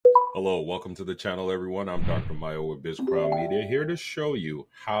Hello, welcome to the channel, everyone. I'm Dr. Mayo with BizCrown Media, here to show you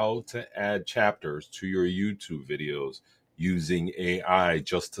how to add chapters to your YouTube videos using AI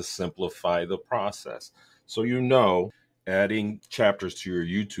just to simplify the process. So adding chapters to your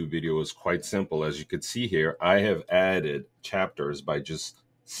YouTube video is quite simple. As you can see here, I have added chapters by just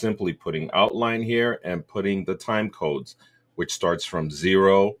simply putting outline here and putting the time codes, which starts from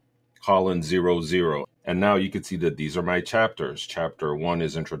 0:00. And now you can see that these are my chapters. Chapter 1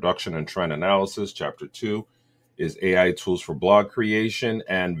 is Introduction and Trend Analysis. Chapter 2 is AI Tools for Blog Creation.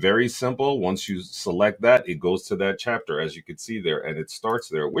 And very simple, once you select that, it goes to that chapter, as you can see there, and it starts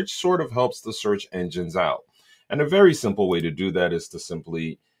there, which sort of helps the search engines out. And a very simple way to do that is to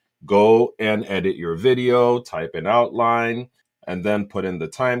simply go and edit your video, type in outline, and then put in the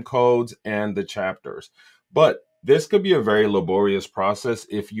time codes and the chapters. But this could be a very laborious process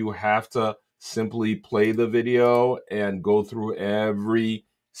if you have to simply play the video and go through every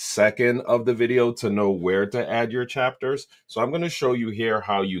second of the video to know where to add your chapters. So I'm going to show you here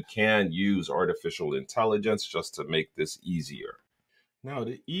how you can use artificial intelligence just to make this easier. Now,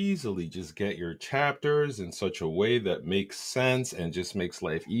 to easily just get your chapters in such a way that makes sense and just makes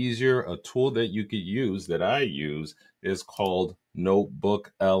life easier, a tool that you could use, that I use, is called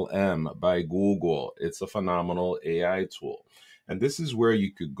Notebook LM by Google. It's a phenomenal AI tool. And this is where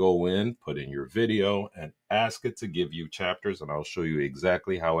you could go in, put in your video, and ask it to give you chapters. And I'll show you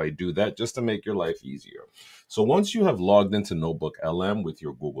exactly how I do that just to make your life easier. So once you have logged into Notebook LM with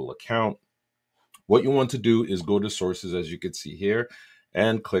your Google account, what you want to do is go to sources, as you can see here,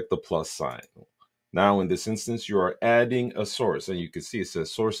 and click the plus sign. Now, in this instance, you are adding a source, and you can see it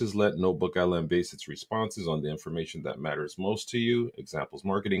says sources let Notebook LM base its responses on the information that matters most to you. Examples: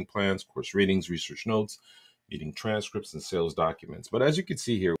 marketing plans, course readings, research notes, meeting transcripts, and sales documents. But as you can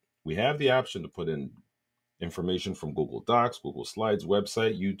see here, we have the option to put in information from Google Docs, Google Slides,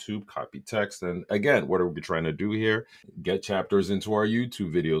 website, YouTube, copy text. And again, what are we trying to do here? Get chapters into our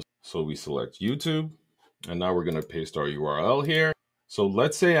YouTube videos. So we select YouTube, and now we're going to paste our URL here. So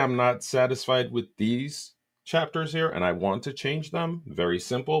let's say I'm not satisfied with these chapters here and I want to change them. Very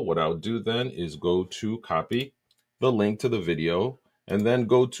simple. What I'll do then is go to copy the link to the video and then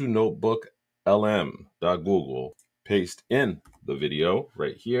go to notebooklm.google, paste in the video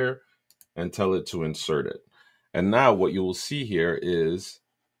right here, and tell it to insert it. And now what you will see here is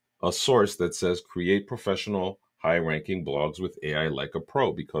a source that says create professional high-ranking blogs with AI like a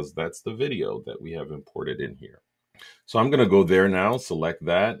pro, because that's the video that we have imported in here. So I'm going to go there now, select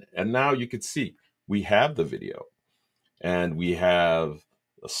that, and now you can see we have the video and we have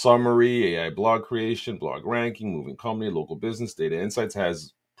a summary, AI blog creation, blog ranking, moving company, local business, data insights.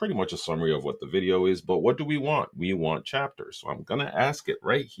 Has pretty much a summary of what the video is, but what do we want? We want chapters. So I'm going to ask it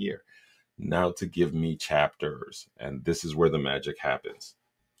right here now to give me chapters, and this is where the magic happens.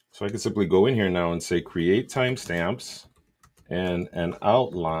 So I can simply go in here now and say create timestamps and an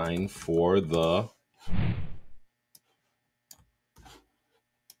outline for the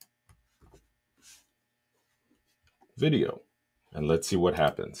video, and let's see what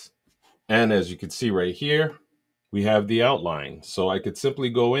happens. And as you can see right here, we have the outline. So I could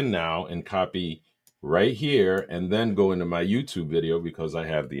simply go in now and copy right here and then go into my YouTube video, because I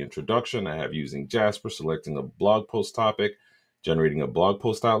have the introduction, I have using Jasper, selecting a blog post topic, generating a blog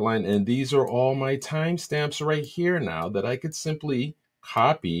post outline, and these are all my timestamps right here now that I could simply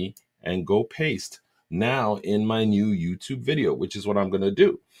copy and go paste now in my new YouTube video, which is what I'm going to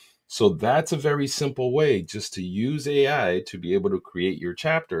do. So that's a very simple way just to use AI to be able to create your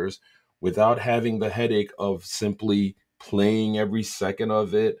chapters without having the headache of simply playing every second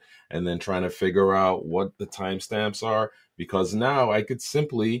of it and then trying to figure out what the timestamps are. Because now I could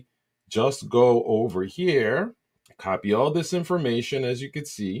simply just go over here, copy all this information, as you can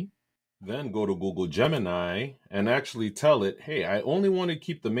see, then go to Google Gemini and actually tell it, hey, I only want to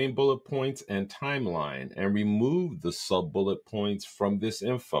keep the main bullet points and timeline and remove the sub bullet points from this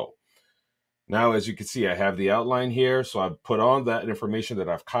info. Now, as you can see, I have the outline here. So I've put on that information that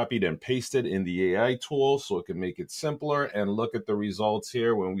I've copied and pasted in the AI tool so it can make it simpler. And look at the results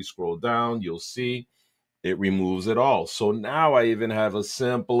here. When we scroll down, you'll see it removes it all. So now I even have a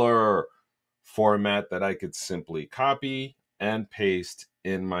simpler format that I could simply copy and paste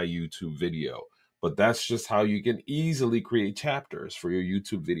in my YouTube video. But that's just how you can easily create chapters for your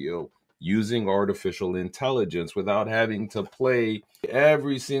YouTube video using artificial intelligence without having to play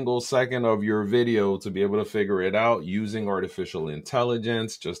every single second of your video to be able to figure it out, using artificial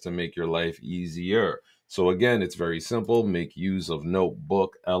intelligence just to make your life easier. So again, it's very simple. Make use of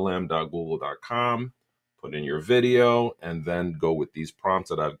notebooklm.google.com, put in your video, and then go with these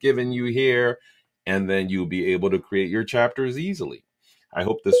prompts that I've given you here, and then you'll be able to create your chapters easily. I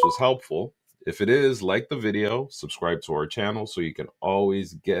hope this was helpful. If it is, like the video, subscribe to our channel so you can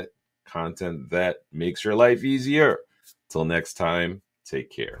always get content that makes your life easier. Till next time, take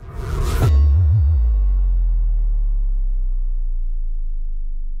care.